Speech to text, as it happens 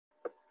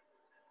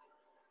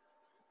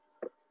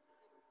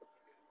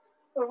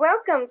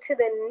Welcome to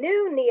the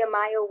new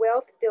Nehemiah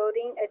Wealth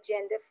Building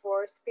Agenda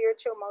for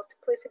Spiritual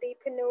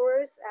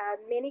Multiplicity-preneurs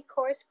mini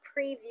course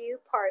preview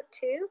part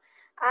 2.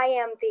 I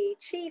am the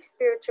Chief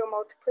Spiritual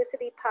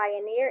Multiplicity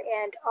Pioneer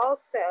and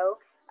also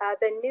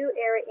the New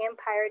Era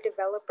Empire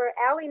developer,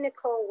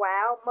 AliNICOLE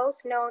Wow,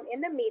 most known in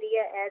the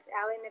media as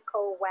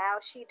AliNICOLE Wow.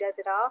 She does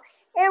it all.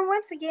 And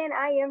once again,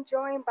 I am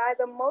joined by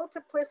the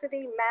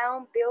Multiplicity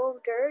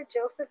Mounderbuilder,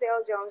 Joseph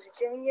L. Jones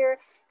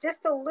Jr.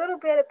 Just a little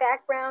bit of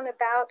background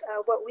about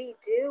what we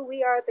do.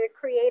 We are the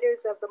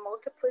creators of the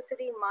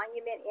Multiplicity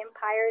Monument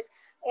Empires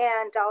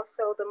and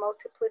also the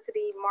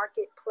Multiplicity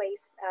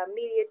Marketplace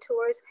Media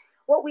Tours.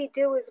 What we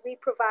do is we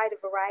provide a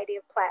variety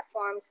of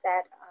platforms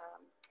that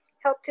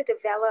help to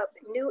develop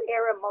new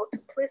era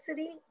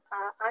multiplicity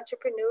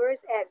entrepreneurs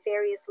at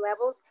various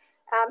levels.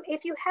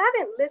 If you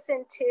haven't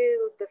listened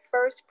to the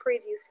first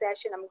preview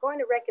session, I'm going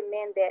to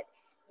recommend that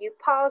you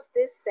pause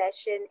this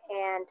session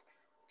and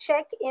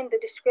check in the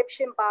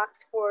description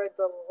box for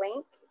the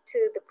link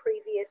to the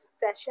previous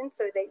session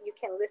so that you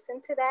can listen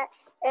to that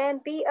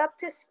and be up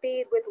to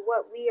speed with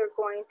what we are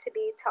going to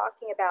be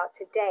talking about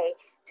today.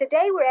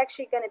 Today, we're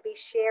actually going to be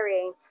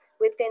sharing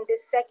within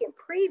this second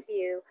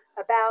preview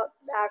about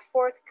our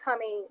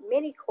forthcoming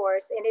mini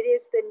course, and it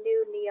is the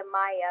new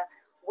Nehemiah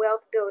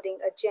Wealth Building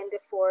Agenda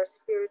for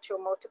Spiritual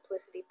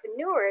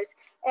Multiplicity-preneurs.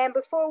 And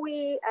before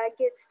we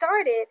get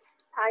started,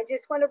 I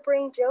just want to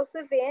bring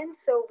Joseph in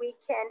so we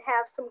can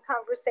have some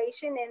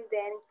conversation and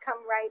then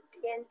come right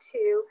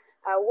into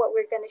what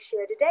we're going to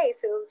share today.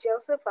 So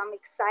Joseph, I'm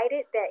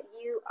excited that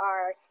you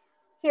are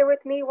here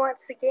with me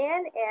once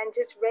again and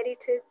just ready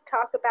to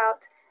talk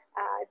about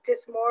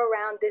just more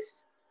around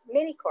this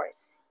mini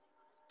course.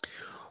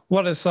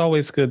 Well, it's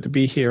always good to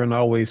be here and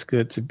always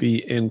good to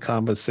be in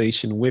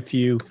conversation with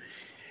you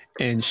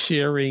and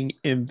sharing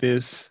in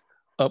this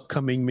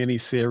upcoming mini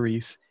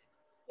series.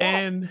 Yes.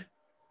 And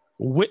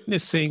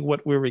witnessing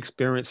what we're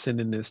experiencing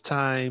in this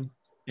time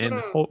and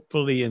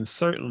hopefully and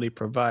certainly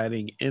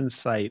providing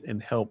insight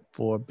and help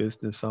for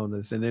business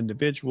owners and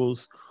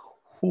individuals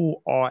who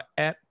are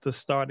at the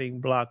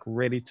starting block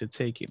ready to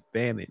take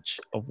advantage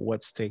of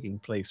what's taking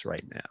place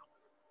right now.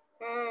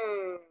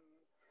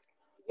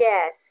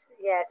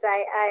 Yes,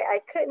 I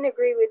couldn't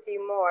agree with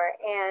you more.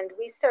 And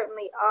we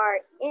certainly are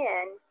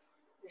in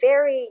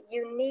very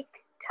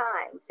unique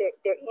times.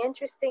 They're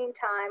interesting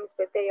times,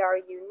 but they are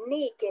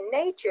unique in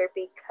nature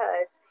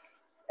because,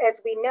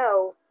 as we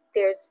know,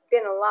 there's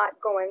been a lot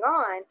going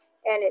on,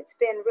 and it's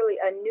been really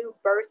a new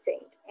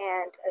birthing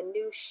and a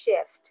new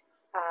shift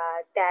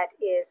that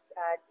is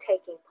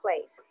taking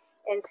place.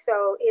 And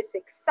so it's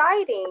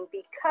exciting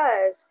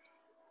because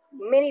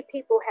many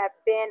people have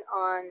been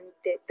on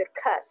the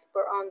cusp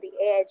or on the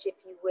edge, if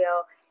you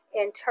will,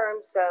 in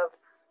terms of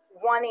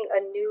wanting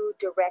a new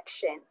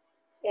direction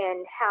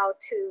and how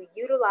to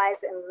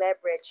utilize and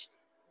leverage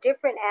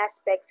different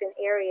aspects and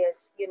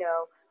areas,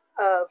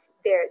 of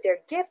their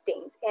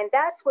giftings. And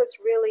that's what's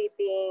really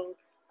being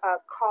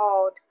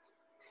called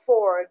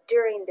for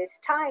during this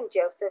time,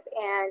 Joseph.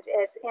 And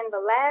as in the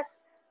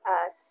last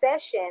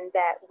session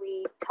that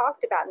we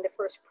talked about in the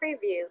first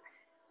preview,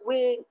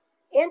 we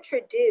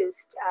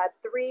introduced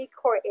 3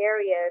 core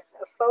areas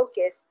of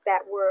focus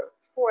that were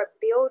for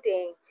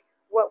building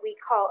what we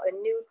call a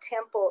new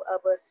temple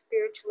of a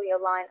spiritually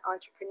aligned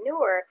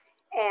entrepreneur.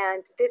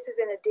 And this is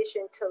in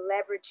addition to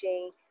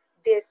leveraging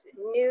this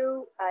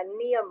new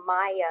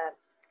Nehemiah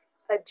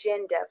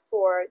agenda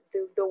for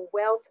the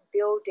wealth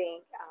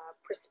building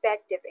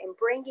perspective and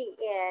bringing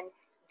in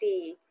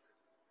the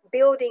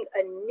building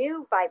a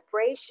new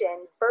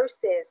vibration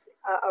versus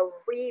a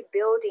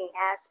rebuilding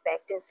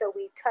aspect. And so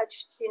we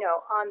touched,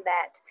 on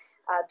that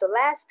the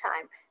last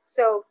time.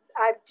 So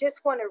I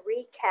just want to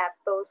recap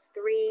those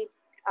 3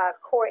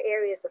 core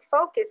areas of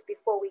focus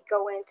before we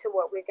go into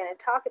what we're going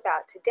to talk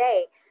about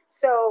today.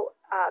 So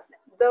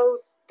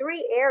those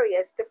 3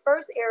 areas, the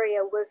first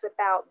area was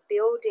about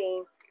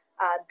building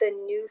the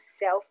new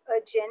self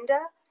agenda.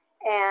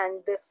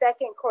 And the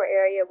second core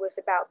area was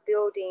about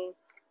building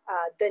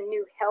the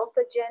new health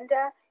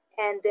agenda.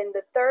 And then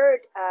the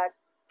third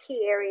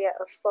key area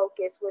of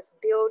focus was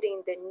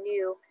building the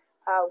new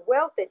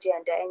wealth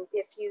agenda. And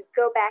if you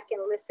go back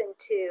and listen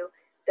to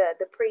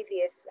the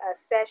previous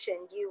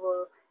session, you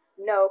will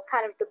know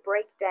kind of the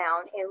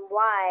breakdown and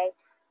why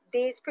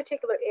these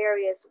particular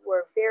areas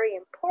were very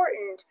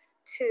important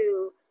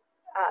to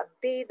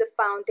be the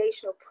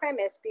foundational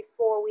premise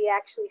before we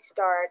actually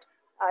start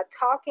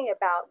talking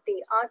about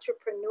the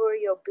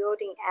entrepreneurial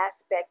building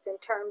aspects in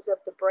terms of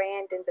the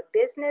brand and the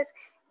business,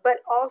 but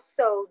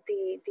also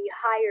the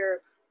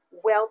higher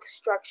wealth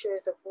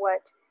structures of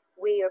what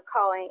we are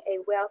calling a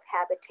wealth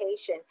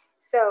habitation.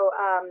 So,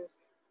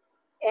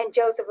 and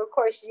Joseph, of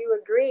course, you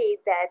agreed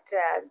that,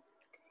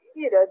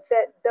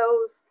 that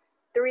those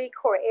 3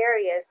 core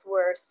areas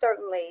were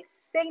certainly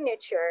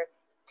signature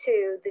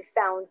to the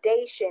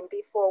foundation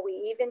before we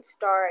even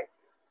start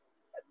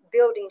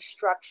building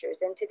structures.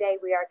 And today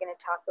we are going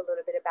to talk a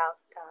little bit about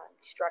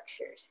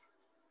structures.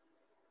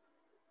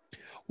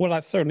 Well, I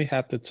certainly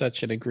have to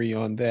touch and agree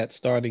on that,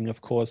 starting,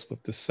 of course,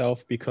 with the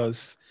self,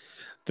 because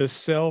The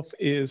self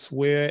is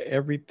where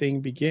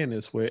everything begins,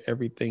 is where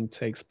everything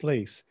takes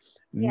place.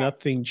 Yes,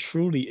 Nothing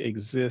truly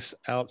exists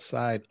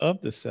outside of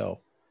the self.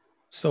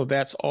 So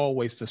that's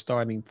always the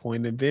starting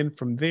point. And then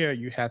from there,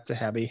 you have to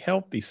have a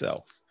healthy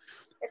self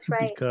that's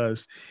right.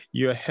 because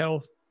your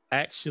health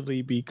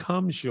actually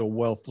becomes your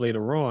wealth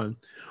later on.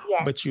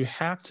 Yes, But you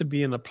have to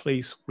be in a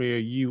place where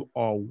you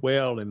are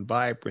well and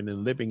vibrant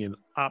and living an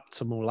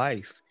optimal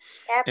life.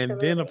 And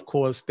then, of absolutely.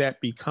 course,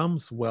 that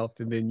becomes wealth,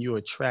 and then you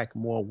attract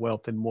more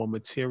wealth and more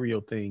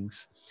material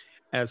things,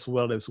 as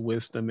well as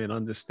wisdom and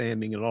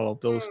understanding and all of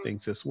those Mm,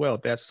 things as well.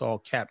 That's all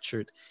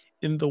captured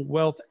in the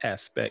wealth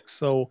aspect.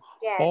 So,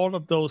 yes. all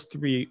of those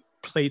three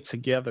play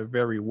together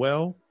very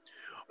well,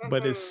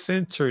 but it's Hmm.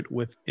 centered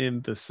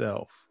within the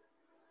self.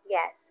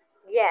 Yes,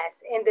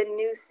 yes, in the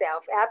new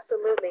self.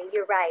 Absolutely.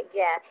 You're right.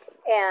 Yeah.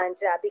 And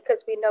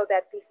because we know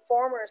that the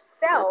former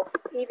self,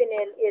 even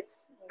in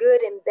its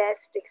good and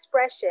best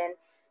expression,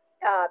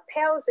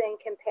 pales in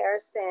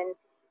comparison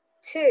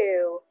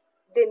to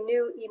the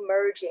new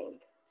emerging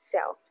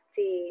self,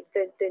 the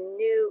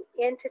new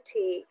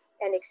entity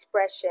and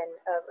expression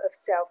of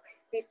self.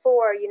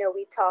 Before,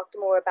 we talked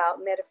more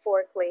about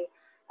metaphorically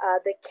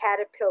the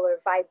caterpillar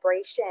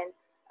vibration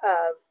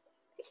of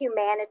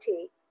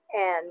humanity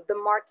and the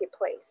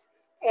marketplace.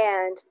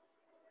 And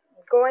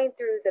going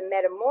through the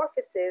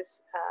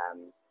metamorphosis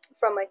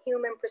from a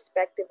human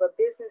perspective, a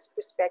business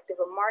perspective,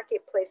 a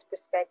marketplace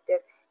perspective,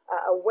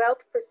 a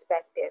wealth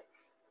perspective,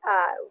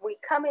 we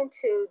come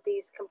into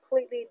these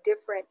completely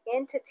different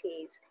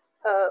entities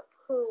of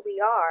who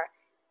we are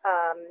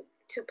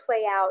to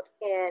play out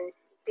in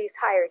these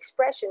higher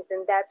expressions.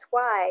 And that's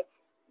why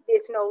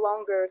it's no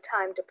longer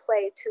time to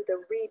play to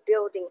the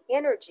rebuilding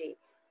energy,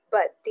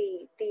 but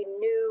the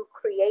new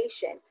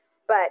creation.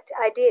 But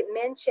I did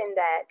mention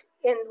that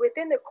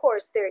within the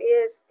course there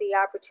is the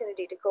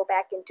opportunity to go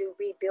back and do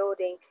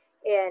rebuilding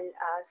in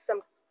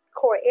some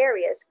core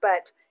areas,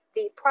 but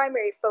the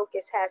primary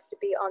focus has to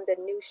be on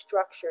the new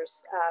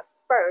structures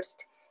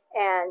first,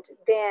 and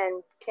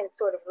then can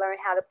sort of learn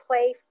how to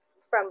play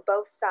from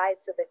both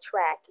sides of the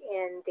track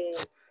in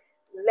the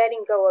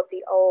letting go of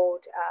the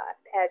old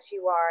as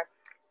you are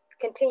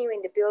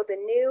continuing to build the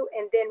new,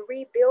 and then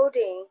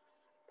rebuilding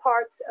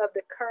parts of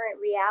the current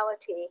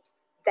reality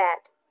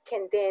that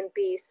can then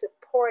be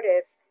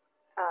supportive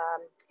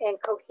and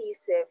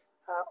cohesive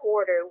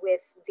order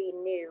with the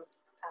new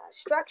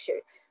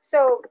structure.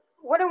 So,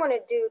 what I want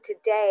to do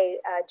today,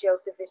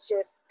 Joseph, is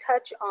just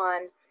touch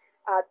on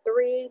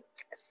three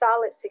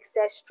solid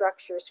success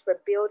structures for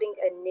building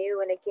a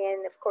new. And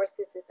again, of course,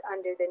 this is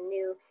under the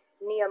new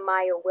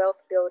Nehemiah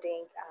wealth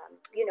building,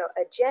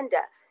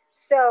 agenda.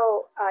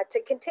 So,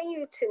 to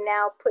continue to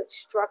now put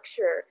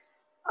structure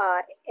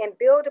and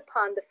build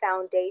upon the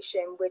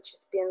foundation which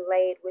has been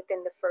laid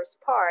within the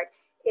first part,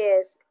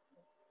 is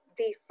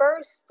the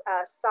first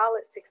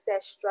solid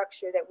success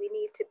structure that we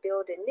need to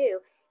build anew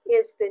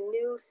is the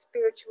new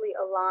spiritually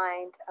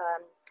aligned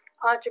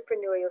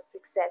entrepreneurial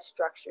success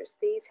structures.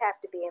 These have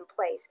to be in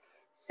place.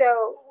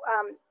 So,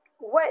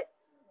 what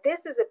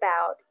this is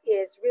about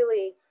is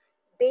really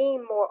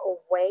being more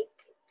awake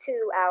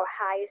to our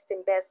highest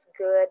and best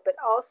good, but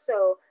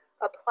also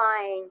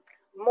applying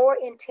more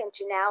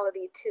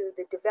intentionality to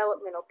the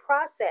developmental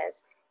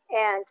process.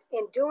 And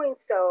in doing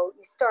so,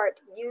 you start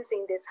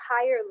using this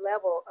higher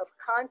level of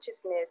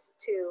consciousness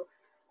to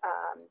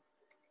um,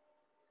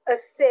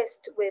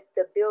 assist with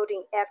the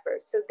building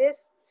effort. So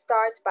this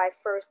starts by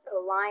first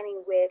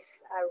aligning with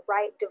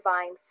right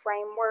divine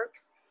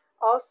frameworks,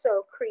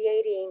 also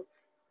creating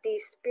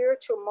these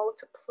spiritual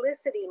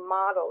multiplicity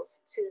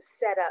models to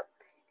set up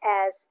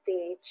as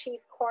the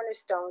chief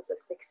cornerstones of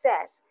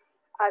success.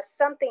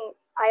 Something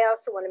I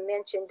also want to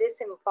mention,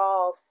 this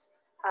involves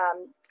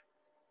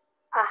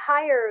a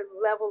higher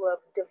level of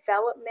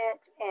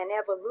development and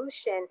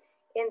evolution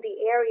in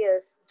the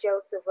areas,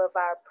 Joseph, of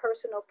our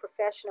personal,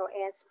 professional,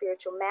 and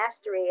spiritual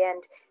mastery.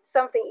 And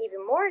something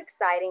even more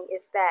exciting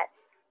is that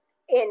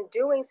in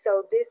doing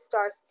so, this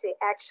starts to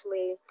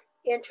actually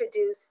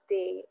introduce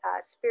the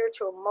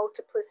spiritual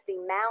multiplicity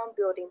mound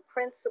building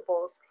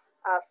principles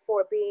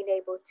for being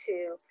able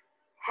to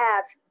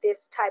have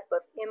this type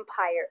of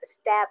empire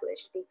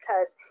established.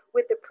 Because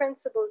with the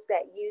principles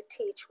that you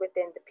teach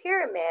within the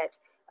pyramid,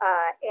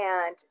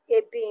 and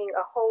it being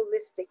a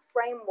holistic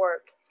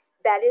framework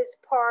that is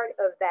part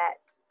of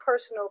that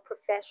personal,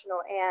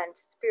 professional, and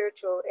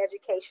spiritual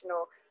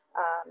educational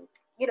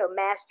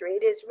mastery.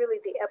 It is really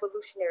the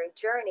evolutionary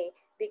journey,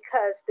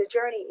 because the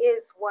journey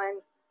is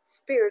one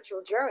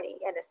spiritual journey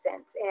in a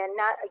sense, and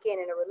not again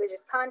in a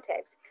religious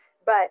context,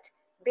 but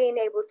being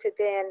able to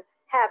then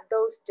have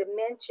those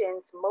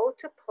dimensions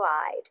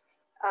multiplied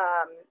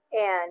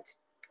and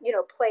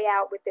play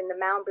out within the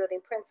mound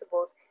building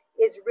principles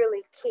is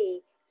really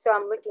key. So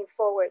I'm looking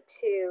forward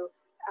to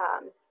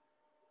um,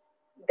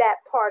 that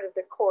part of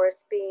the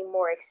course being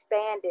more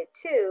expanded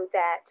too,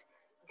 that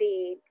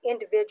the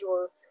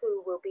individuals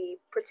who will be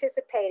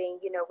participating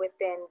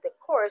within the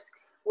course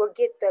will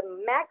get the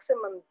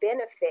maximum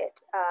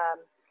benefit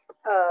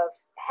of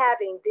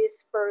having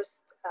this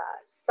first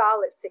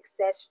solid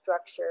success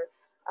structure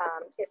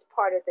is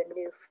part of the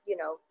new,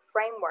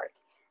 framework.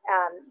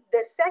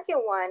 The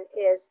second one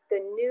is the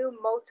new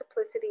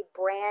multiplicity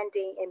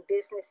branding and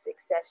business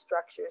success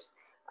structures,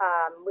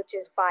 which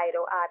is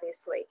vital,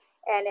 obviously.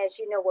 And as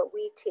you know, what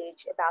we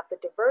teach about the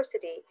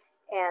diversity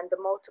and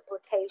the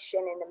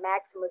multiplication and the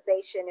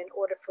maximization in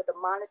order for the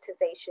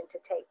monetization to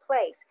take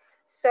place.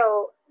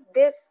 So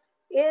this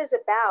is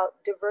about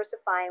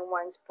diversifying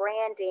one's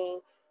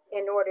branding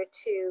in order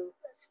to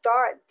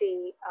start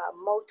the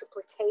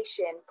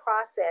multiplication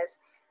process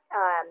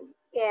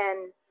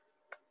in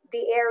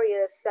the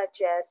areas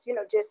such as,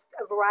 just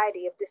a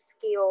variety of the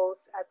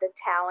skills, the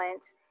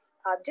talents,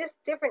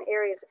 just different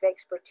areas of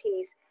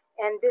expertise.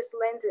 And this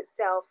lends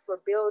itself for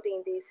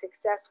building these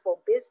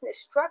successful business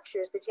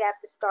structures, but you have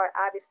to start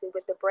obviously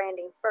with the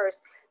branding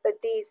first,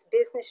 but these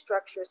business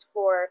structures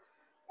for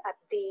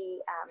the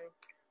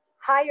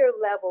higher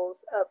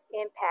levels of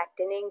impact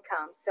and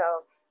income.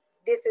 So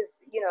this is,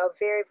 a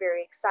very,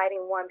 very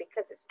exciting one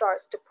because it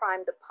starts to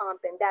prime the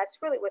pump. And that's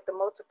really what the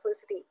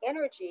multiplicity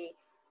energy,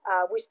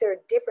 which there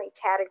are different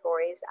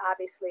categories,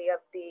 obviously, of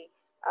the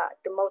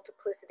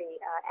multiplicity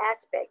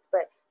aspect,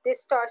 but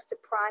this starts to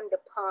prime the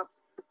pump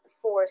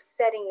for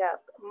setting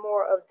up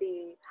more of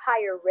the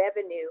higher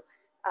revenue,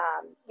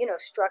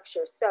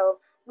 structure. So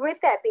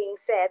with that being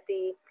said,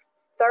 the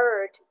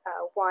third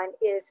one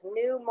is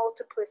new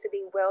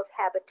multiplicity wealth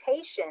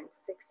habitation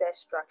success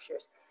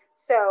structures.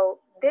 So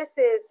this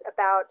is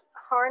about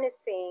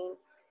harnessing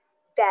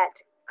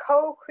that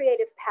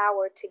co-creative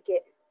power to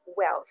get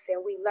wealth.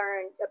 And we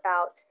learned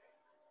about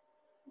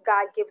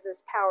God gives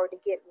us power to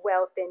get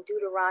wealth in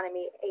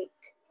Deuteronomy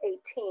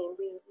 8:18.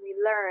 We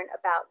learn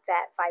about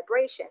that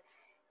vibration.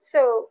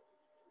 So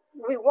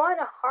we want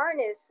to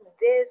harness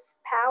this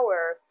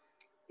power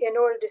in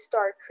order to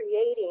start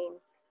creating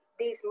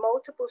these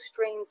multiple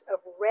streams of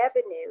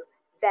revenue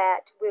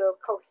that will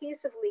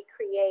cohesively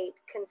create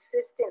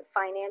consistent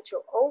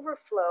financial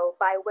overflow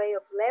by way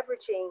of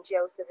leveraging,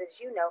 Joseph, as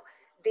you know,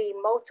 the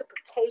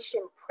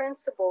multiplication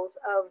principles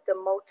of the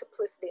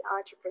multiplicity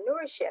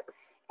entrepreneurship.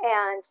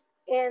 And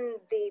in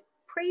the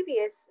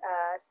previous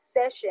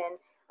session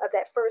of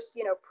that first,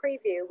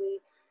 preview,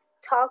 we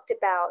talked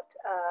about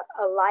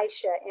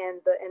Elisha and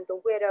the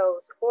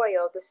widow's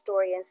oil, the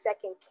story in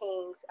 2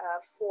 Kings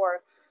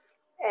 4,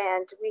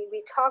 and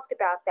we talked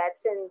about that.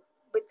 It's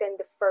within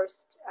the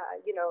first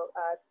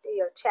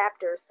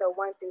chapters, so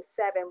 1 through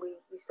 7.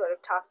 We sort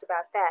of talked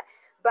about that,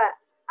 but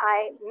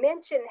I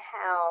mentioned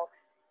how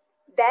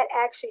that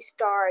actually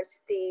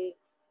starts the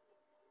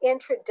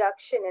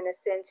introduction, in a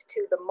sense,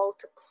 to the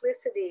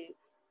multiplicity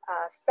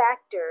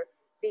factor,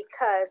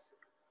 because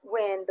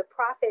when the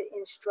prophet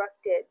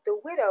instructed the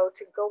widow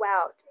to go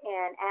out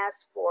and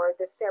ask for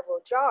the several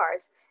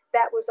jars,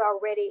 that was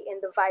already in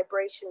the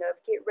vibration of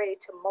get ready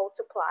to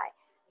multiply.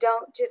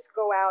 Don't just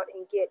go out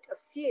and get a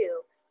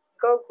few.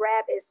 Go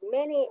grab as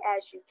many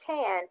as you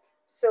can,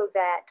 so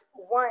that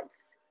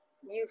once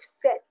you've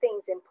set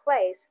things in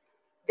place,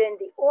 then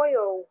the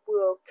oil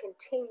will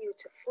continue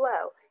to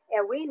flow.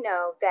 And we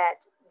know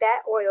that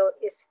that oil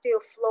is still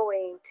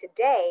flowing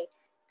today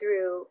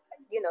through,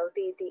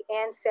 the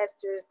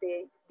ancestors,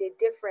 the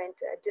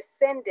different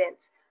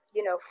descendants,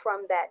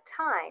 from that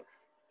time.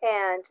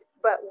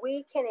 But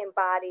we can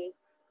embody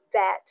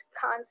that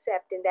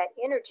concept and that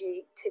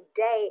energy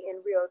today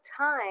in real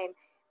time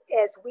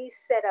as we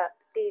set up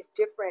these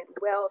different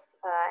wealth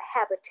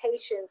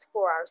habitations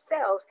for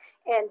ourselves.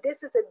 And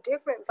this is a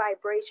different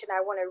vibration.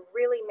 I want to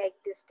really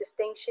make this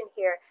distinction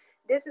here.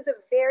 This is a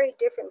very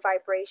different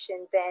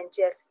vibration than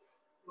just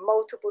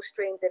multiple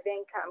streams of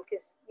income,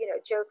 because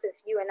Joseph,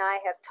 you and I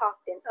have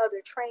talked in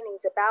other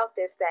trainings about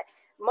this, that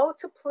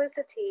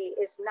multiplicity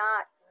is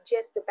not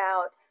just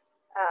about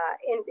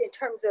in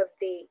terms of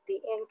the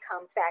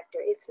income factor.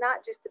 It's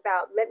not just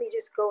about, let me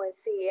just go and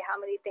see how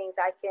many things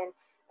I can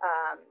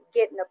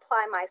get and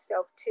apply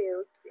myself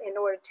to in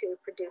order to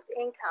produce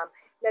income.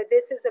 Now,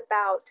 this is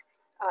about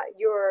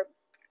your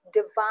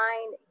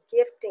divine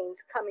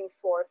giftings coming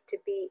forth to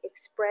be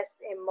expressed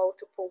in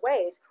multiple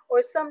ways.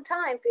 Or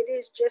sometimes it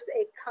is just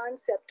a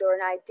concept or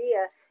an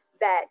idea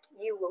that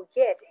you will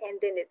get, and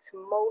then it's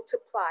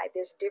multiplied.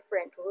 There's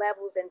different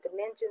levels and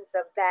dimensions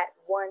of that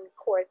one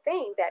core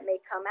thing that may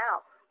come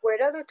out, where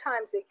at other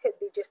times it could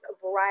be just a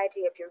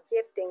variety of your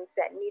giftings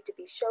that need to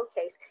be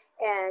showcased.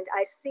 And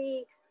I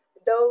see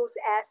those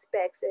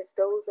aspects as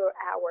those are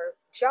our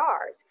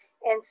jars.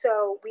 And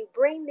so we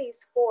bring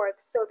these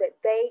forth so that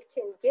they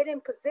can get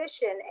in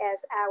position as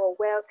our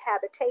wealth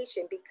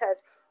habitation,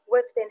 because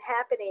what's been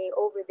happening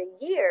over the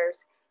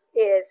years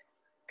is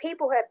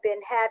people have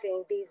been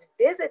having these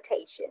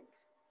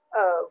visitations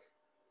of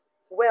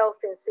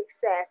wealth and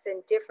success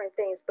and different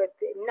things, but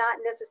not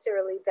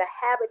necessarily the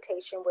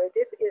habitation where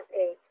this is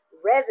a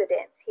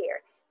residence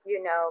here.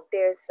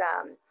 There's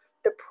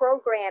the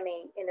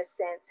programming, in a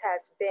sense,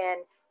 has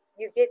been,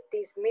 you get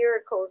these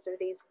miracles or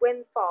these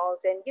windfalls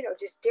and,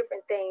 just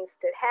different things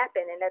that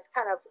happen. And that's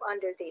kind of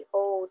under the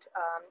old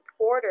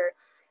order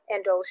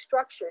and old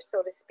structure,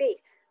 so to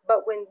speak.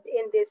 But when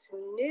in this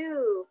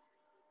new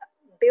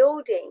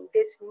building,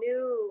 this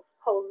new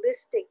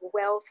holistic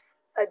wealth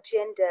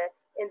agenda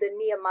in the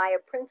Nehemiah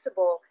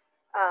principle,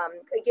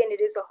 again,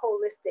 it is a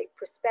holistic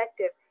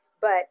perspective,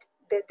 but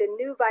the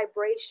new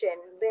vibration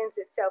lends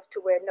itself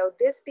to where, no,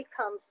 this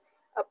becomes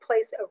a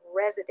place of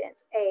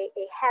residence, a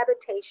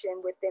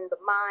habitation within the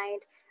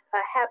mind,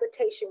 a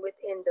habitation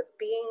within the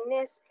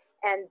beingness,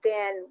 and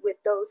then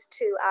with those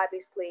two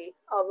obviously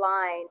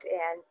aligned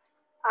and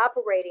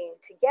operating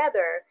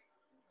together,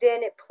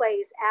 then it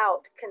plays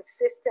out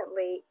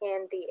consistently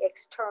in the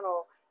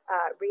external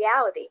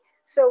reality.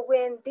 So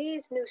when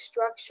these new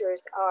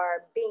structures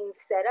are being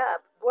set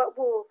up, what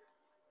will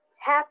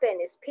happen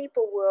is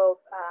people will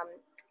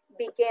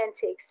begin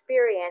to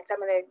experience. I'm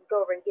going to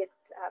go over and get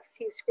a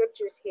few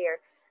scriptures here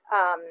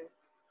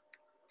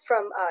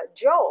from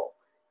Joel.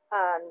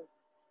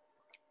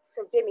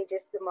 So give me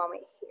just a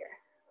moment here.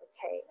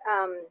 Okay.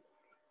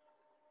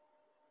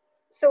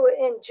 So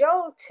in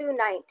Joel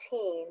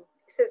 2:19,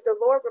 it says, the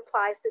Lord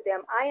replies to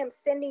them, I am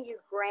sending you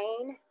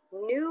grain,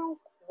 new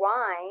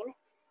wine,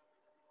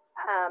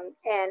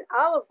 and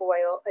olive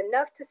oil,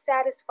 enough to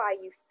satisfy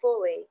you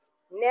fully.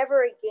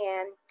 Never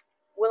again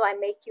will I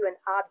make you an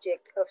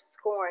object of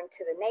scorn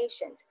to the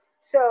nations.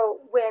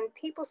 So when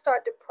people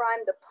start to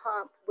prime the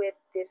pump with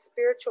this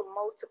spiritual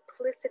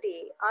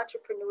multiplicity,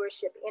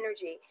 entrepreneurship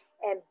energy,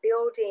 and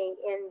building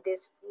in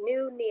this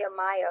new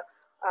Nehemiah,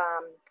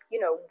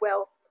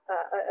 wealth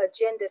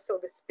agenda, so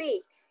to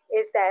speak,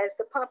 is that as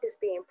the pump is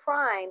being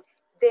primed,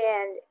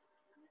 then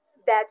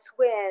that's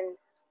when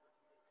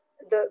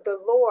the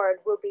Lord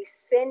will be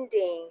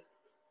sending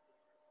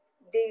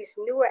these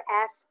newer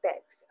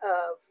aspects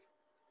of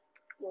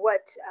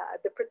what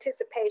the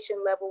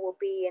participation level will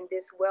be in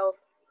this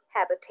wealth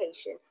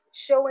habitation,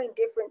 showing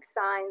different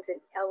signs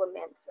and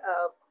elements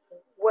of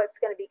what's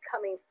going to be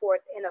coming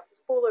forth in a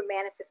fuller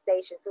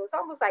manifestation. So it's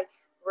almost like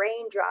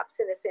raindrops,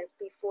 in a sense,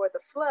 before the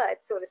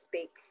flood, so to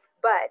speak.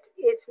 But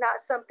it's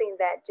not something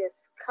that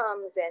just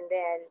comes and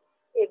then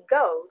it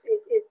goes.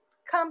 It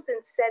comes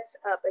and sets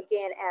up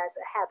again as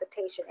a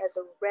habitation, as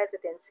a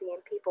residency,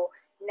 and people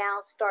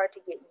now start to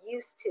get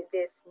used to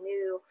this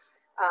new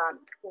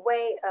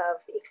way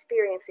of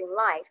experiencing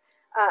life.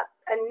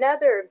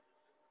 Another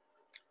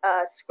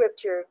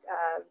scripture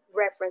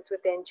reference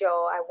within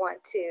Joel I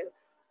want to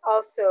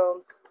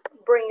also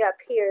bring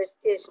up here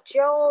is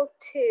Joel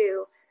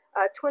 2,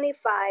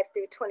 25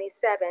 through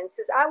 27. It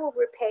says, I will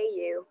repay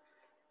you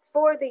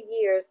for the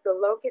years the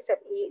locusts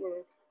have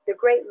eaten, the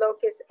great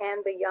locust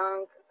and the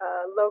young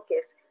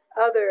locust,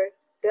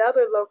 the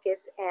other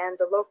locusts and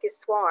the locust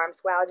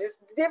swarms. Wow, just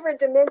different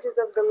dimensions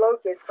of the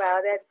locust.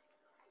 Wow, that,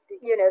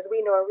 as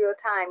we know in real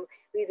time,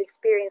 we've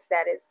experienced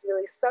that. It's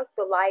really sucked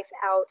the life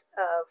out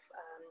of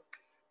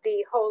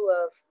the whole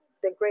of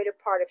the greater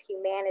part of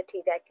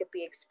humanity that could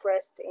be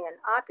expressed in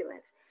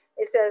opulence.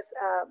 It says,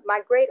 my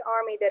great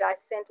army that I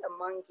sent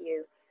among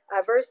you.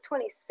 Verse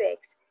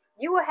 26,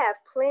 you will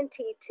have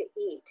plenty to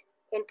eat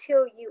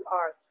until you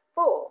are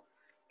full,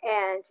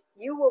 and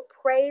you will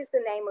praise the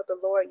name of the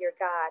Lord your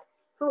God,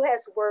 who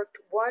has worked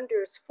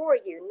wonders for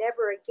you.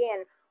 Never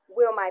again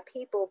will my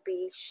people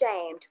be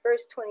shamed.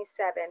 Verse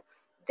 27,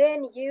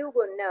 then you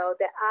will know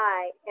that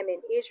I am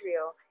in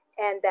Israel,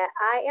 and that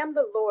I am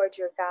the Lord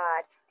your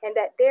God, and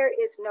that there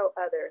is no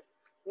other.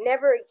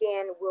 Never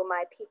again will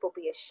my people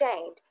be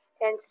ashamed.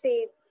 And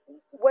see,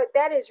 what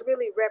that is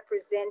really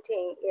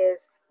representing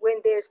is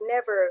when there's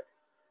never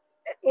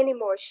any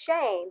more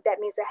shame, that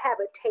means a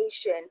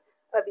habitation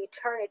of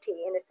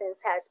eternity, in a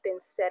sense, has been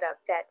set up,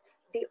 that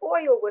the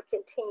oil will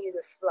continue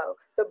to flow,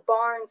 the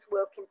barns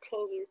will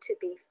continue to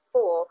be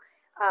full,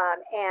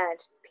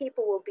 and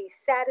people will be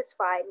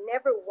satisfied,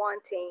 never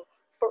wanting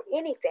for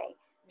anything.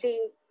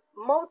 The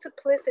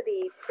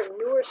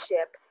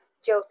multiplicity-preneurship,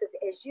 Joseph,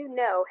 as you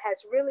know,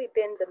 has really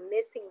been the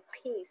missing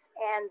piece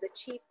and the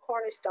chief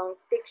cornerstone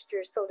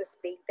fixture, so to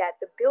speak, that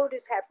the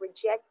builders have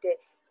rejected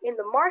in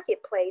the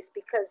marketplace,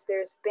 because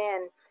there's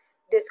been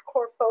this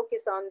core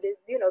focus on this,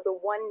 the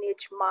one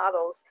niche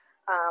models,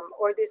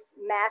 or this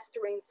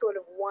mastering sort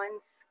of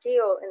one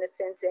skill, in a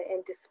sense,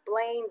 and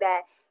displaying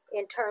that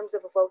in terms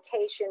of a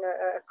vocation or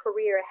a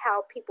career,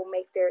 how people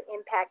make their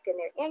impact and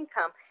their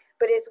income.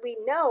 But as we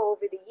know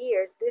over the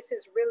years, this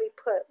has really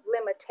put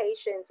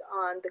limitations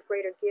on the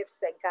greater gifts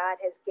that God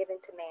has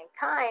given to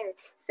mankind. It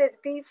says,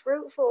 be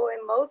fruitful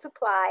and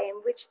multiply,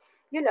 in which,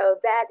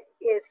 that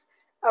is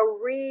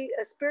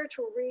a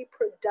spiritual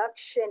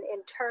reproduction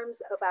in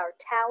terms of our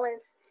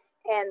talents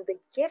and the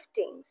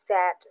giftings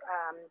that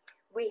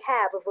we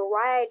have, a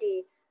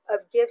variety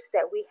of gifts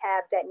that we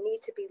have that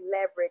need to be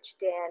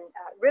leveraged in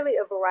really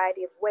a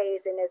variety of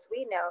ways. And as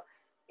we know,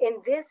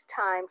 in this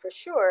time, for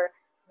sure,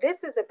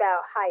 this is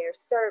about higher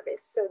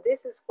service. So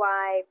this is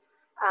why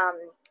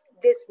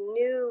this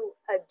new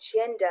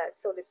agenda,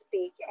 so to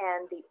speak,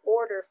 and the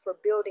order for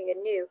building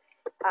anew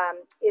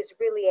is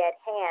really at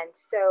hand.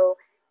 So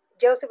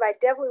Joseph, I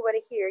definitely want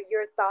to hear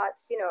your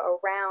thoughts,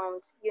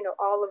 around,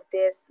 all of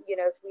this,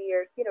 as we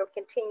are,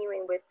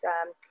 continuing with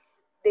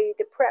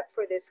the prep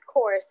for this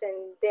course.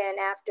 And then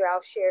after,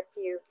 I'll share a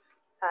few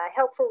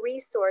helpful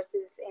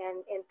resources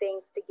and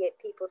things to get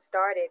people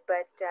started.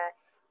 But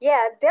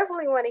yeah,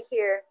 definitely want to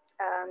hear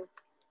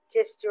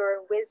just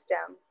your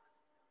wisdom.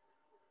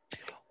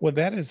 Well,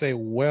 that is a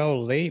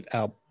well laid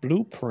out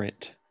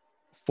blueprint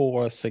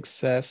for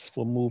success,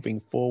 for moving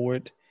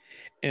forward,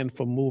 and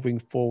for moving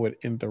forward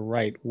in the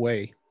right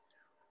way.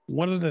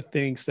 One of the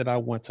things that I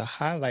want to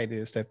highlight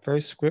is that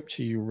first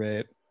scripture you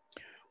read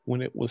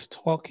when it was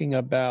talking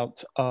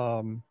about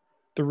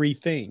three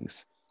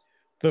things.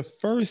 The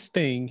first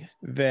thing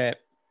that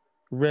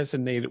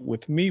resonated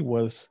with me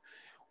was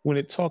when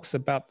it talks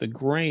about the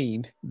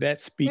grain,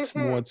 that speaks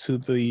more Mm-hmm. to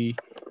the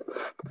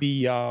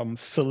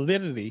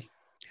solidity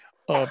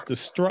of the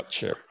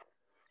structure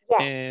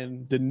Yes,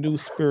 and the new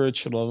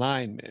spiritual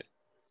alignment,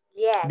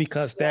 yes,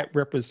 because that yes.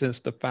 represents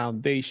the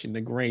foundation.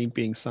 The grain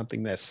being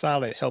something that's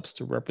solid helps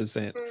to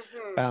represent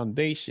Mm-hmm.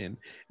 foundation.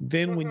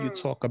 Then when you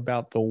Mm-hmm. talk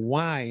about the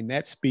wine,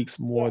 that speaks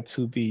more Yes,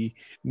 to the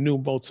new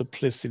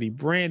multiplicity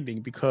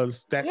branding,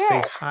 because that's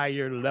a yes.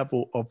 higher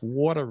level of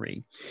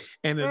watering.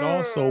 And it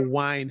also, Mm,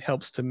 wine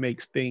helps to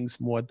make things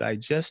more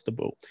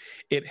digestible.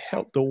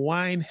 yes. The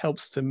wine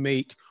helps to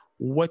make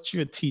what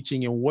you're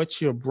teaching and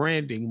what you're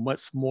branding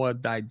much more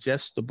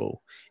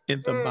digestible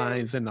in the Mm,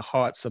 minds and the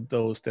hearts of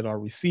those that are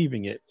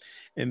receiving it.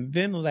 And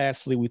then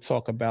lastly, we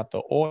talk about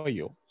the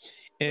oil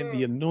and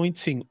the mm.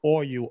 anointing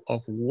oil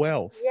of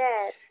wealth.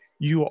 Yes,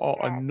 You are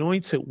yes.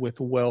 anointed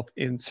with wealth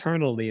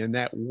internally, and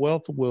that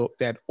oil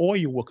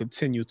will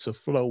continue to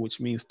flow, which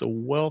means the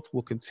wealth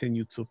will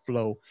continue to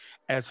flow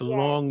as Yes.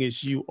 long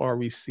as you are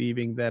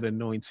receiving that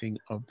anointing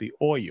of the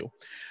oil.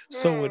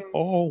 So it Mm,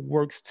 all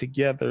works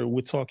together.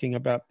 We're talking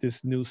about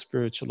this new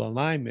spiritual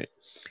alignment,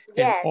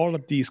 and yes. all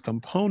of these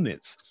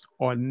components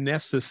are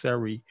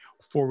necessary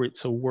for it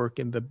to work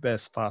in the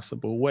best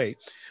possible way.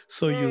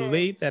 So you Mm.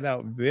 laid that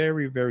out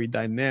very, very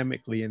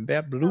dynamically. And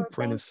that Oh,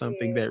 blueprint thank is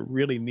something you. that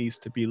really needs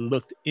to be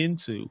looked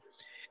into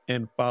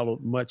and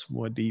followed much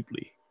more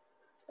deeply.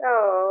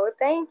 Oh,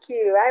 thank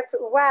you.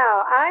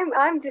 Wow,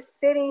 I'm just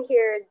sitting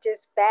here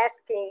just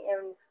basking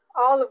in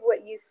all of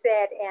what you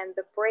said and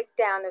the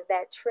breakdown of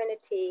that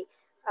Trinity,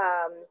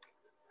 um,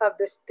 of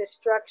the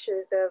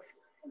structures of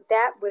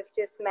that was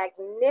just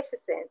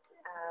magnificent.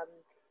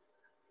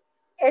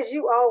 As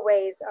you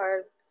always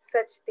are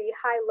such the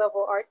high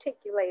level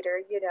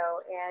articulator,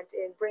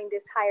 and bring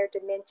this higher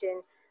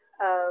dimension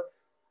of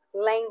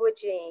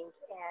languaging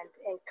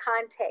and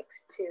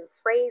context to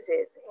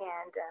phrases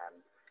and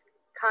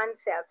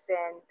concepts.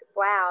 And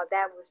wow,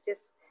 that was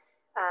just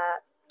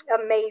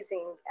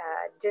amazing.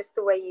 Just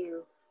the way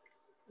you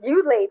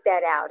laid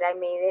that out. I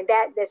mean,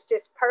 and that's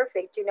just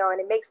perfect, and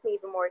it makes me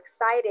even more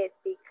excited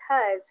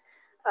because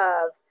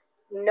of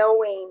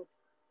knowing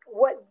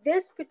what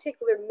this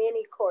particular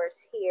mini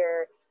course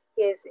here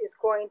is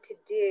going to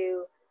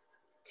do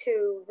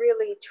to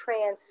really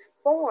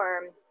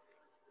transform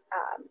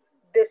um,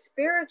 the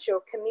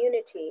spiritual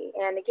community.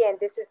 And again,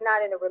 this is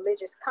not in a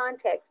religious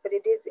context, but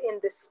it is in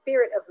the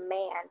spirit of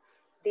man.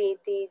 The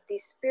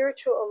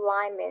spiritual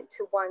alignment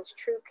to one's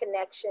true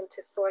connection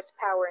to source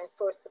power and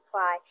source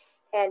supply,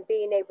 and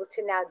being able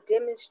to now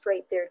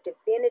demonstrate their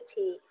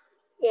divinity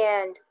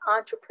and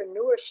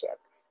entrepreneurship.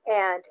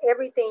 And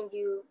everything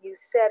you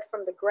said,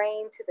 from the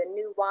grain to the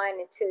new wine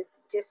and to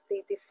just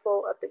the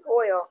flow of the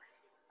oil,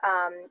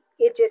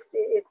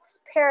 it's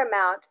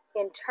paramount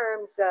in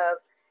terms of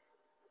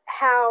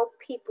how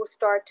people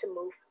start to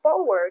move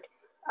forward.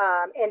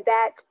 And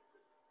that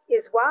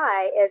is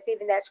why, as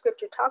even that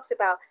scripture talks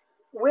about,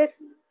 with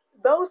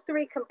those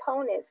three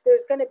components,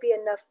 there's going to be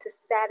enough to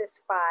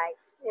satisfy,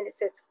 and it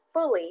says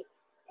fully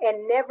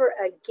and never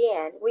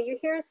again. When you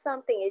hear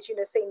something,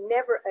 as say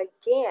never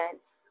again,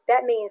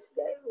 that means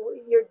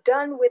you're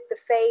done with the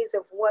phase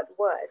of what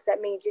was.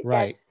 That means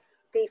Right. that's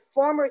the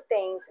former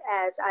things,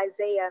 as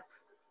Isaiah,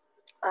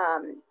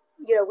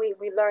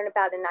 we learn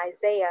about in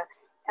Isaiah,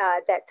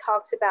 that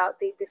talks about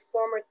the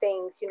former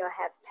things,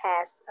 have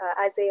passed.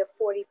 Isaiah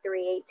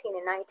 43:18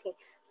 and 19.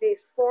 The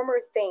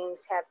former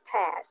things have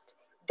passed.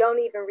 Don't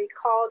even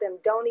recall them.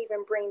 Don't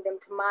even bring them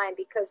to mind,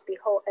 because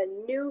behold, a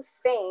new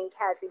thing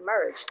has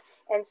emerged.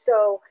 And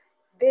so,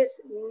 this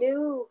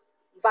new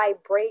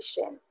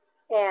vibration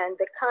and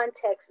the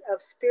context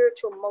of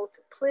spiritual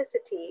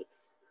multiplicity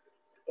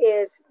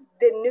is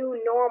the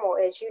new normal.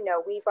 As you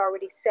know, we've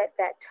already set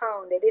that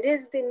tone that it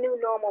is the new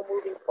normal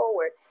moving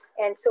forward.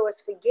 And so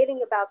it's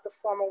forgetting about the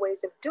former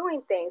ways of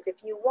doing things.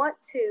 If you want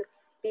to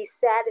be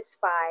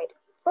satisfied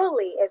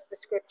fully, as the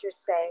scriptures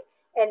say,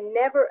 and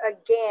never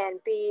again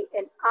be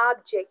an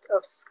object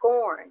of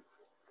scorn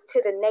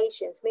to the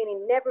nations,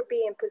 meaning never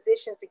be in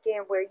positions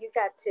again where you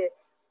got to,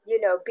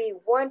 be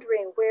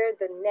wondering where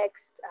the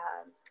next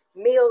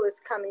meal is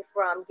coming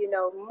from,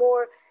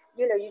 more,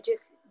 you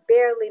just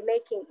barely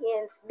making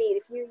ends meet.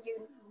 If you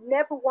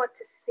never want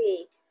to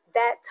see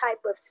that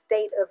type of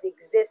state of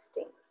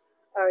existing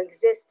or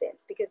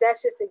existence, because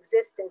that's just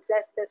existence,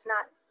 that's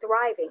not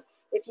thriving.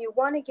 If you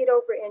want to get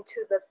over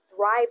into the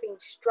thriving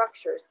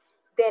structures,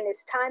 then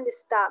it's time to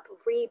stop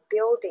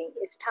rebuilding.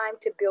 It's time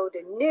to build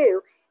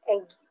anew,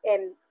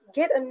 and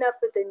get enough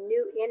of the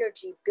new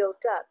energy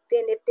built up.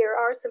 Then if there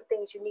are some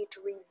things you need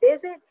to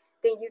revisit,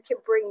 then you can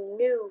bring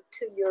new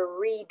to your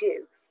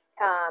redo.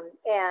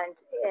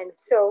 And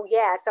so,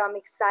 yeah, so I'm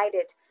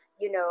excited,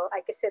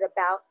 like I said,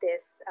 about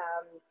this.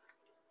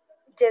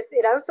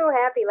 And I'm so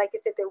happy, like I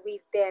said, that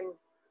we've been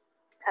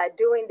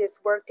doing this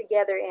work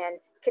together and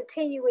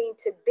continuing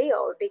to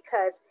build,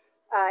 because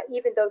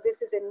even though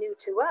this isn't new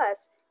to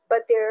us,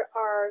 but there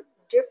are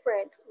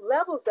different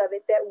levels of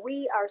it that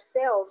we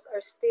ourselves are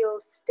still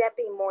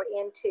stepping more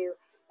into,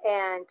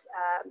 and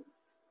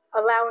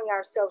allowing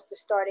ourselves to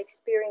start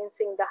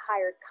experiencing the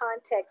higher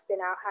context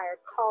in our higher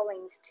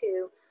callings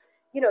to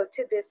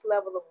this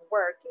level of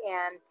work.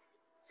 And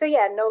so,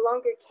 yeah, no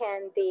longer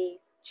can the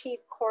chief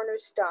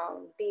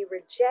cornerstone be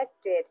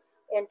rejected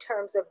in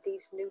terms of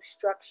these new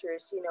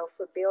structures,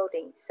 for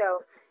building.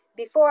 So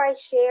before I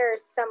share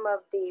some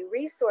of the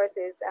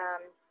resources,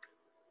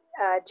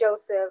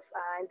 Joseph,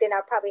 and then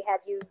I'll probably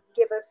have you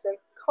give us a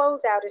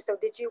closeout or so.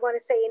 Did you want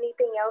to say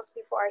anything else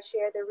before I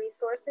share the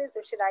resources,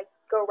 or should I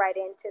go right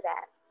into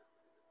that?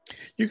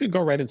 You could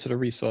go right into the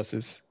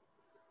resources.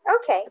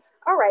 Okay.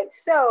 All right.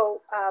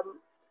 So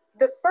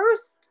the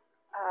first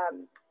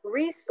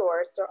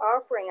resource or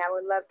offering I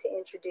would love to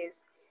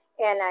introduce,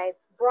 and I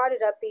brought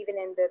it up even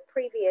in the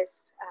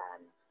previous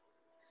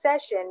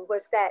session,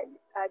 was that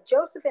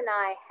Joseph and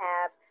I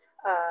have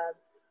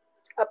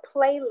a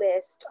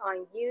playlist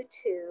on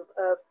YouTube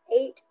of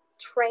 8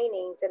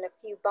 trainings and a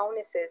few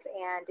bonuses,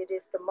 and it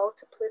is the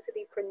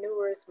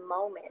Multiplicity-preneurs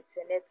moments,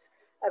 and it's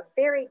a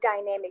very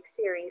dynamic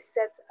series,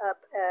 sets up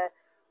a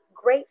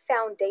great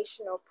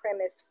foundational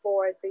premise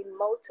for the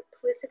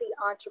multiplicity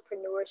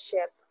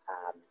entrepreneurship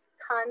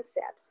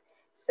concepts.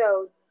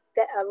 So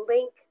a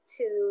link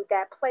to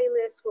that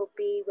playlist will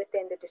be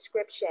within the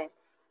description.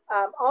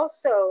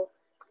 Also,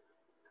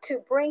 to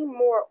bring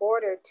more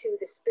order to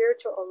the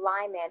spiritual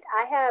alignment,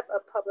 I have a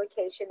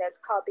publication that's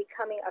called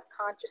Becoming a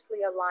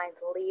Consciously Aligned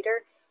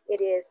Leader.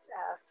 It is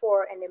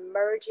for an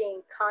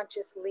emerging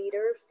conscious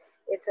leader.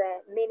 It's a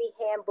mini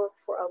handbook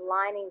for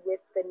aligning with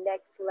the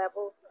next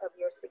levels of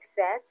your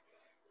success.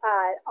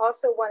 I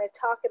also want to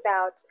talk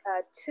about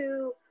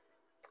 2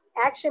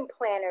 action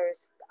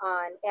planners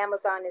on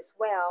Amazon as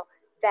well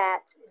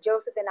that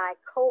Joseph and I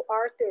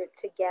co-authored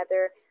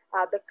together.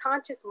 The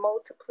Conscious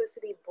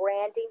Multiplicity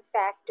Branding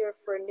Factor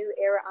for New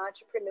Era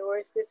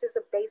Entrepreneurs. This is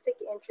a basic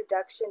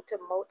introduction to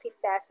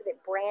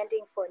multifaceted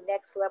branding for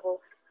next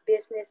level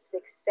business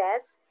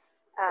success.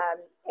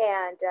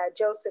 And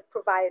Joseph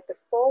provided the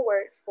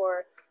foreword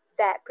for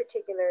that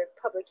particular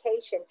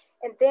publication.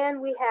 And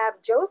then we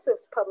have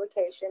Joseph's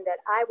publication that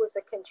I was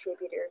a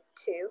contributor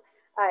to.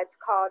 It's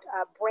called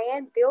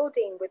Brand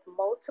Building with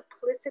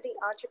Multiplicity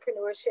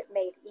Entrepreneurship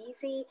Made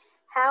Easy: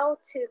 How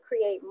to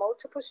Create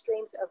Multiple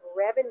Streams of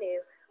Revenue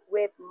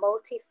with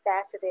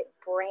Multifaceted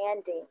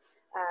Branding.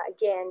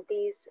 Again,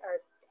 these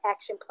are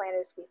action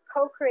planners we've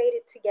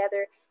co-created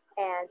together,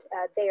 and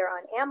they are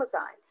on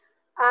Amazon.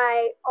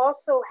 I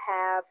also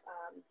have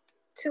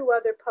 2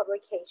 other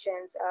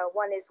publications.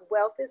 One is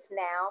Wealth is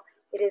Now.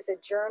 It is a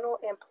journal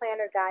and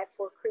planner guide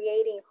for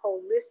creating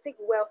holistic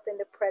wealth in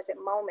the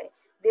present moment.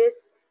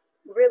 This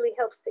really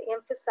helps to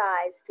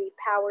emphasize the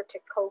power to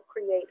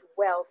co-create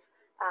wealth,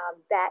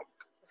 that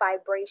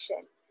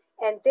vibration.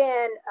 And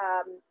then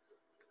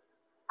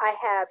I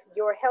have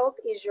Your Health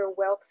is Your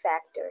Wealth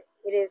Factor.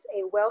 It is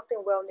a wealth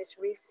and wellness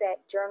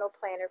reset journal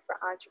planner for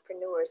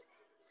entrepreneurs.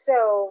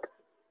 So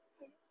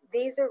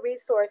these are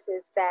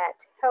resources that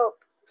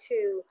help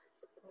to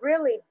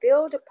really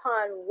build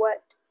upon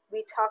what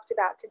we talked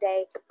about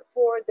today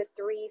for the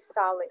 3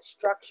 solid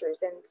structures.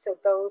 And so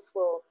those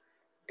will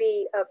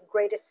be of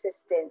great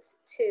assistance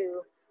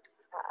to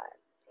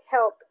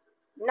help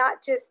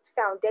not just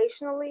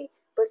foundationally,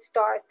 but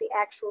start the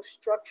actual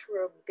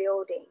structure of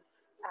building.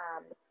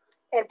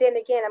 And then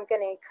again, I'm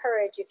going to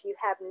encourage, if you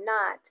have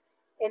not,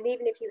 and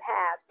even if you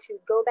have, to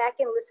go back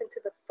and listen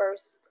to the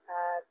first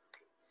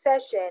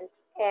session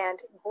and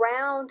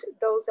ground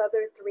those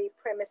other 3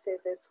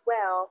 premises as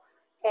well,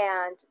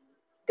 and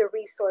the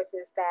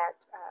resources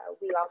that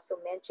we also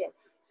mentioned.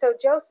 So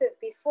Joseph,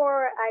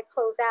 before I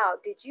close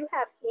out, did you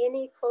have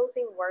any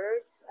closing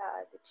words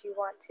that you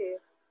want to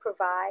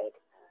provide?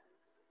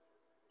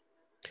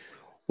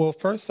 Well,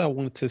 first, I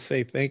want to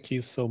say thank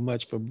you so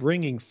much for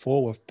bringing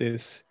forward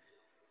this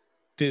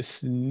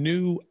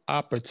new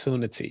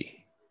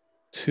opportunity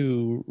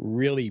to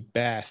really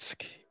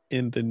bask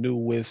in the new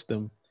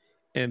wisdom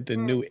and the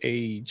new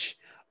age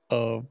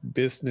of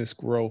business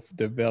growth,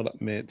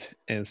 development,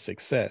 and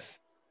success.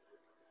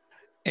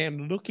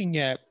 And looking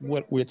at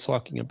what we're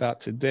talking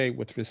about today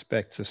with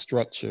respect to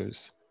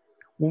structures,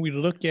 when we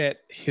look at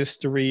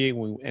history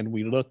and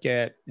we look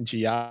at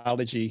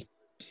geology,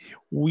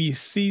 we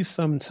see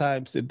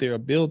sometimes that there are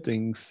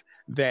buildings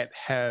that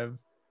have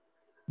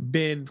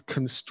been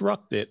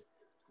constructed,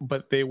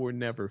 but they were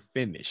never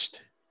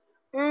finished.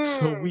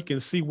 So we can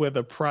see where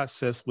the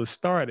process was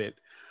started.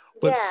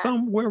 But Yeah.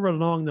 somewhere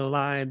along the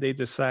line, they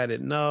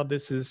decided, no,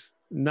 this is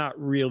not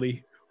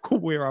really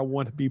where I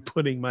want to be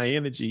putting my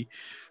energy.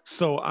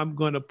 So I'm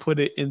going to put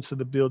it into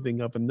the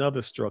building of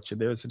another structure.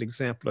 There's an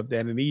example of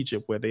that in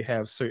Egypt where they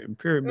have certain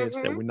pyramids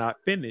that Mm-hmm. were not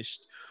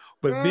finished.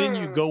 But then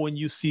you Mm. go and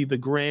you see the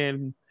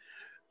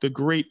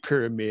Great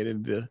Pyramid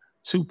and the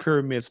two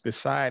pyramids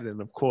beside it.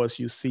 And of course,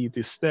 you see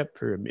the Step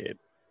Pyramid.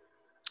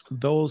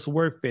 Those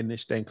were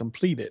finished and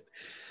completed.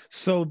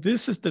 So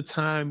this is the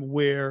time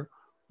where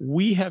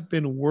we have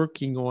been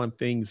working on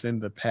things in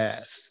the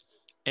past,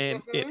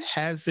 and it Mm-hmm.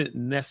 hasn't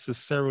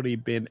necessarily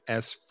been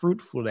as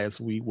fruitful as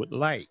we would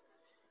like.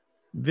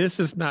 This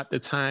is not the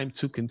time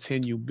to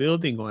continue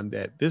building on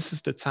that. This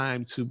is the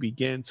time to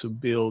begin to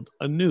build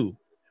anew.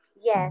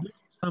 Yes, Build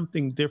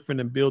something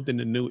different and building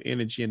a new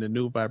energy and a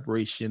new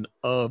vibration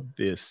of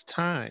this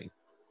time.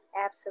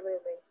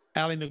 absolutely.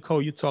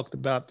 AliNICOLE, you talked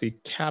about the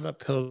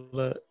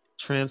caterpillar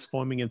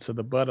transforming into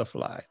the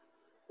butterfly.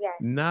 Yes.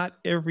 Not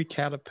every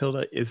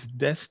caterpillar is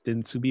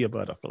destined to be a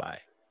butterfly.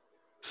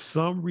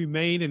 Some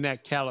remain in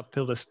that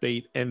caterpillar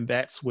state, and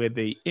that's where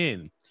they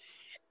end.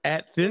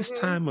 At this Mm-hmm.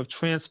 time of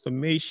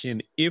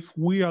transformation, if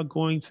we are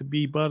going to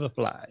be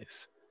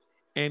butterflies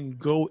and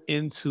go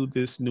into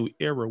this new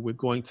era, we're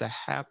going to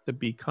have to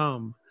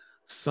become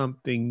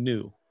something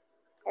new.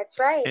 That's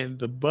right. And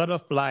the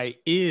butterfly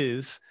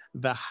is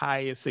the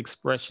highest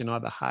expression or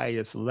the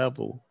highest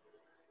level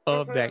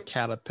of Mm-hmm. that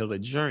caterpillar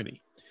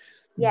journey.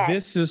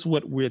 This Yes. is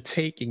what we're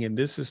taking, and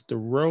this is the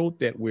road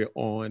that we're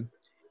on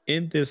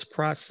in this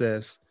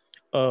process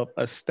of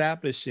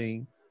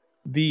establishing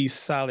these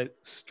solid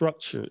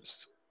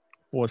structures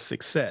for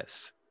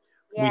success.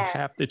 We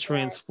have Yes. to Yes.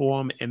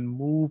 transform and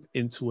move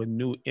into a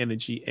new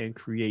energy and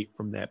create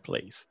from that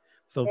place.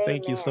 So,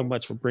 thank you so Amen.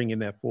 much for bringing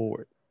that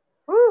forward.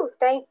 Woo,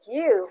 thank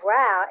you.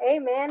 Wow.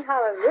 Amen.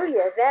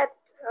 Hallelujah.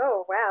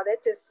 Oh, wow.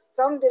 That just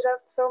summed it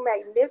up so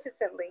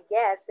magnificently.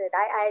 Yes. And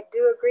I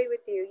do agree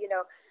with you.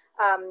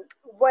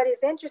 What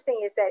is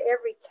interesting is that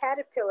every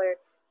caterpillar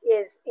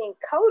is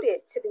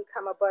encoded to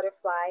become a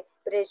butterfly.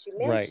 But as you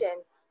Right.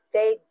 mentioned,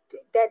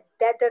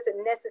 that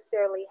doesn't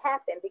necessarily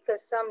happen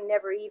because some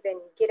never even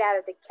get out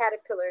of the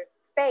caterpillar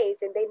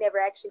phase and they never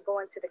actually go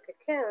into the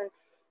cocoon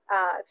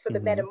for the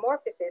Hmm.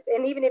 metamorphosis.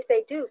 And even if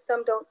they do,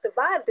 some don't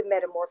survive the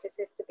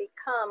metamorphosis to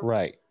become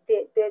Right.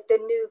 the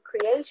new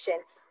creation.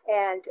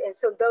 And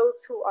so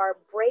those who are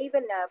brave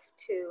enough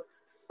to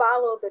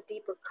follow the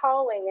deeper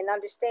calling and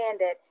understand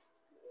that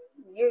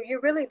you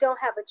really don't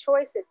have a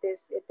choice at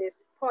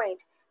this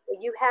point.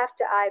 You have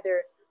to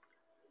either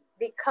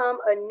become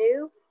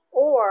anew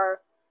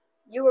or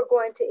you are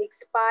going to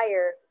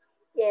expire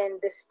in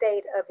the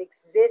state of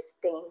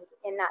existing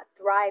and not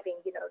thriving,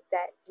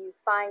 that you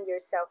find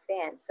yourself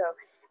in. So,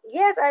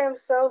 yes, I am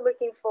so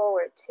looking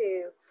forward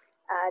to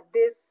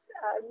this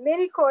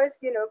mini course,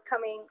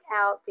 coming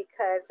out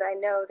because I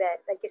know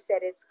that, like I said,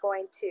 it's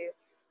going to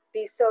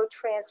be so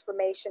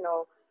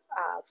transformational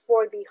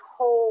for the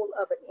whole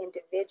of an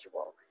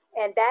individual.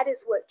 And that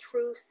is what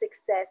true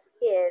success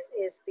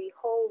is the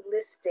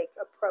holistic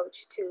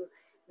approach to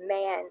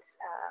man's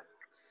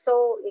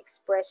soul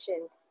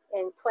expression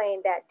and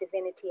playing that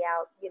divinity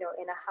out, in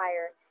a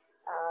higher,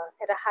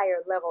 at a higher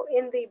level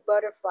in the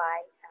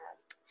butterfly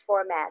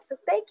format. So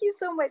thank you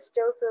so much,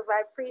 Joseph.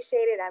 I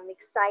appreciate it. I'm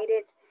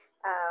excited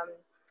um,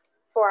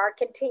 for our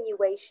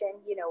continuation,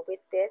 with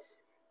this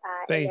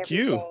and Thank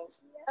you. everything.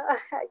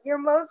 You're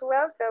most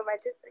welcome. I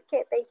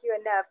can't thank you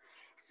enough.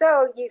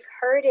 So you've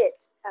heard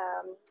it,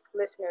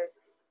 listeners.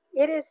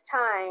 It is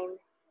time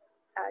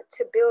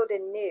to build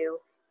anew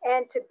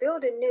and to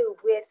build anew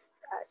with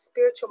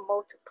spiritual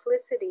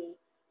multiplicity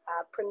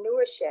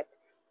preneurship.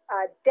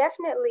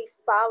 Definitely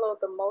follow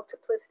the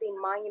Multiplicity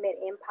Monument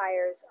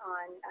Empires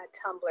on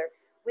Tumblr.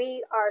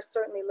 We are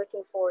certainly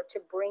looking forward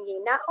to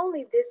bringing not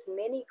only this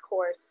mini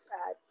course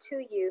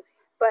to you,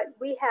 but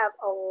we have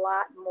a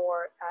lot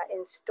more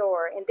in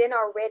store. And then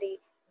already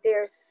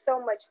there's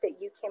so much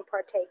that you can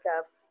partake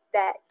of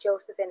that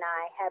Joseph and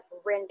I have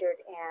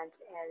rendered and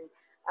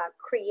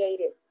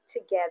created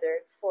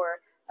together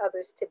for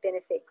others to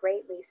benefit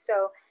greatly.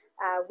 So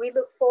we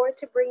look forward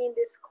to bringing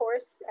this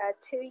course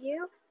to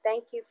you.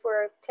 Thank you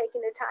for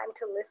taking the time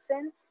to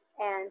listen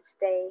and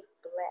stay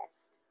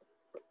blessed.